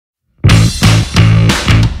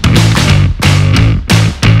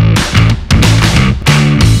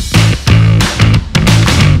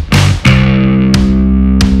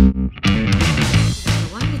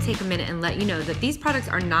that these products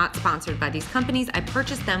are not sponsored by these companies. I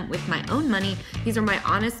purchased them with my own money. These are my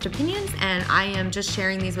honest opinions, and I am just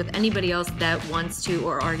sharing these with anybody else that wants to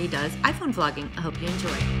or already does iPhone vlogging. I hope you enjoy.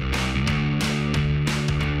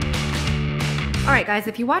 All right, guys,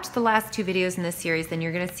 if you watched the last two videos in this series, then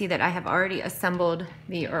you're gonna see that I have already assembled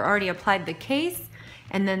already applied the case,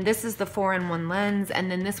 and then this is the 4-in-1 lens, and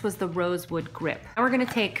then this was the rosewood grip. Now we're gonna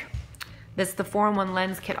take the 4-in-1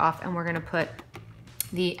 lens kit off, and we're gonna put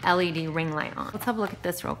the LED ring light on. Let's have a look at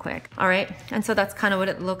this real quick. All right, and so that's kind of what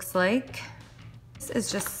it looks like. This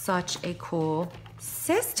is just such a cool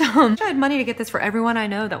system. I had money to get this for everyone I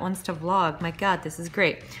know that wants to vlog. My God, this is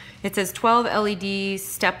great. It says 12 LED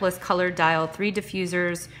stepless colored dial, 3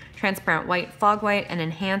 diffusers, transparent white, fog white, and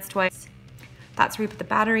enhanced white. That's where you put the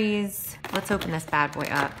batteries. Let's open this bad boy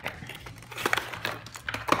up.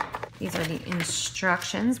 These are the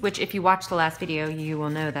instructions, which if you watched the last video, you will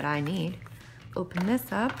know that I need. Open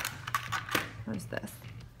this up. What's this?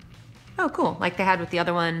 Oh, cool. Like they had with the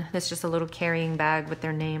other one. It's just a little carrying bag with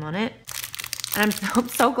their name on it. And I'm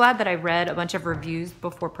so glad that I read a bunch of reviews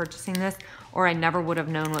before purchasing this, or I never would have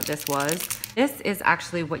known what this was. This is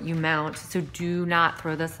actually what you mount, so do not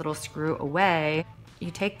throw this little screw away. You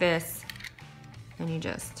take this and you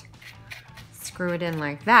just screw it in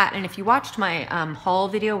like that. And if you watched my haul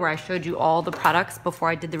video where I showed you all the products before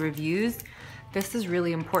I did the reviews, this is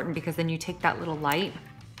really important because then you take that little light,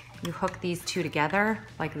 you hook these two together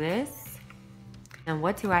like this. And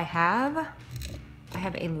what do I have? I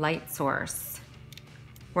have a light source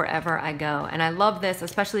wherever I go. And I love this,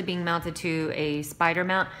 especially being mounted to a spider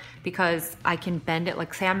mount, because I can bend it.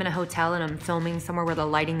 Like say I'm in a hotel and I'm filming somewhere where the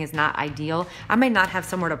lighting is not ideal. I might not have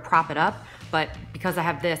somewhere to prop it up, but because I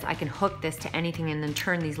have this, I can hook this to anything and then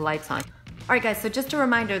turn these lights on. All right, guys, so just a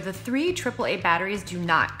reminder, the 3 AAA batteries do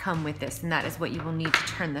not come with this, and that is what you will need to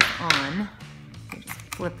turn this on. Just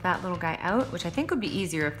flip that little guy out, which I think would be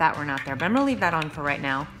easier if that were not there, but I'm gonna leave that on for right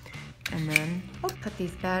now. And then I'll put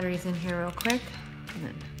these batteries in here real quick, and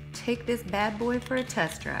then take this bad boy for a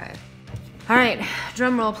test drive. All right,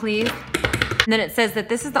 drum roll, please. And then it says that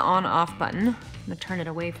this is the on-off button. I'm gonna turn it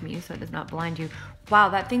away from you so it does not blind you. Wow,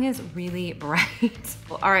 that thing is really bright.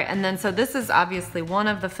 All right, and then so this is obviously one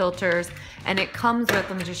of the filters, and it comes with,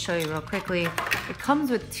 let me just show you real quickly, it comes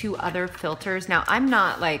with 2 other filters. Now, I'm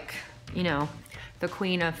not like, you know, the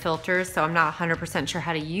queen of filters, so I'm not 100% sure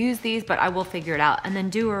how to use these, but I will figure it out and then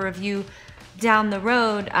do a review down the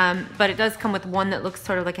road. But it does come with one that looks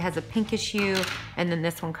sort of like it has a pinkish hue, and then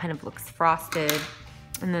this one kind of looks frosted,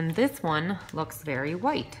 and then this one looks very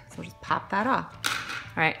white. So we'll just pop that off.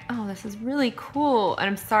 All right, oh, this is really cool. And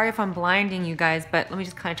I'm sorry if I'm blinding you guys, but let me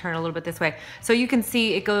just kind of turn it a little bit this way. So you can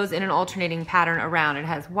see it goes in an alternating pattern around. It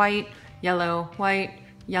has white, yellow,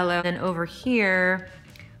 and then over here,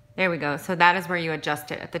 there we go. So that is where you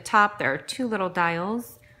adjust it. At the top, there are 2 little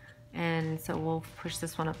dials. And so we'll push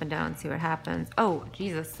this one up and down and see what happens. Oh,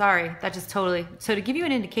 Jesus, sorry. That just totally, so to give you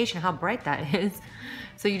an indication of how bright that is,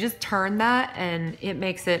 so you just turn that and it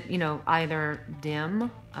makes it, you know, either dim.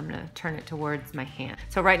 I'm gonna turn it towards my hand.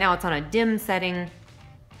 So right now it's on a dim setting,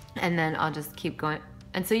 and then I'll just keep going.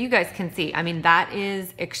 And so you guys can see, I mean, that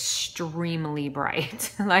is extremely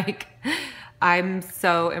bright. Like, I'm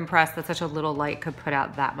so impressed that such a little light could put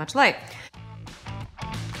out that much light.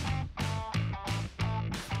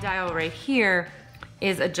 Dial right here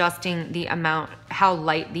is adjusting the amount, how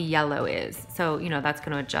light the yellow is. So, you know, that's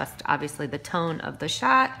gonna adjust obviously the tone of the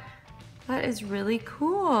shot. That is really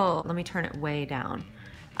cool. Let me turn it way down.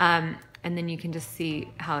 And then you can just see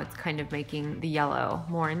how it's kind of making the yellow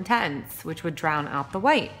more intense, which would drown out the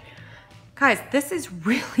white. Guys, this is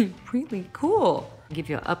really, really cool. I'll give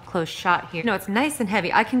you an up close shot here. No, it's nice and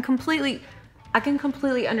heavy. I can completely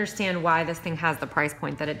understand why this thing has the price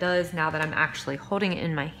point that it does now that I'm actually holding it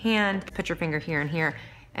in my hand. Put your finger here and here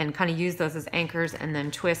and kind of use those as anchors and then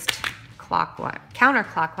twist clockwise,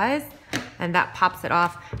 counterclockwise, and that pops it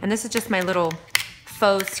off. And this is just my little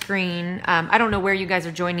faux screen. I don't know where you guys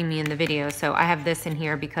are joining me in the video, so I have this in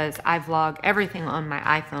here because I vlog everything on my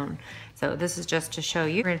iPhone. So this is just to show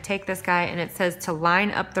you. We're gonna take this guy, and it says to line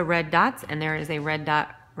up the red dots, and there is a red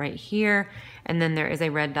dot right here, and then there is a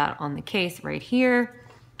red dot on the case right here.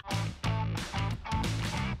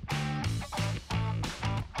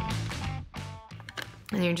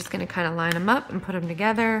 And you're just gonna kind of line them up and put them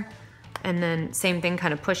together, and then same thing,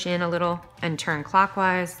 kind of push in a little and turn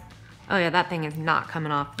clockwise. Oh yeah, that thing is not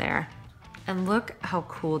coming off there. And look how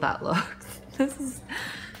cool that looks. This is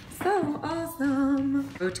so awesome.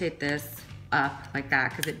 Rotate this up like that,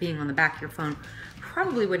 because it being on the back of your phone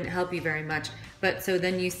probably wouldn't help you very much. But so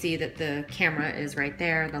then you see that the camera is right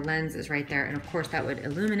there, the lens is right there, and of course that would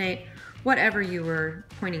illuminate whatever you were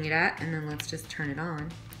pointing it at, and then let's just turn it on.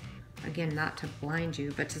 Again, not to blind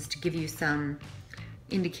you, but just to give you some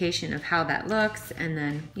indication of how that looks, and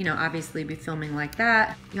then, you know, obviously be filming like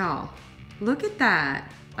that. Y'all, look at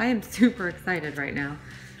that. I am super excited right now.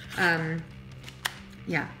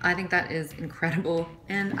 Yeah, I think that is incredible,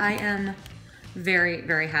 and I am very,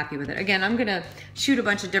 very happy with it. Again, I'm gonna shoot a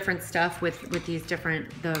bunch of different stuff with these different,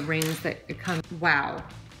 the rings that it comes. Wow.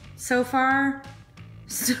 So far,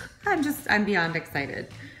 I'm beyond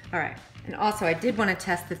excited. All right, and also I did wanna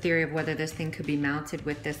test the theory of whether this thing could be mounted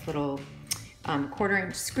with this little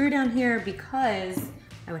 1/4-inch screw down here, because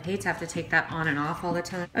I would hate to have to take that on and off all the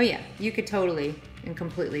time. Oh yeah, you could totally and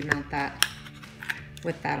completely mount that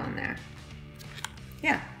with that on there.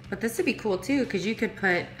 Yeah, but this would be cool too, because you could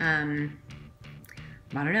put, I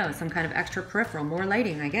don't know, some kind of extra peripheral, more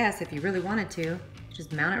lighting, I guess, if you really wanted to.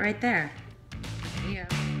 Just mount it right there. Yeah.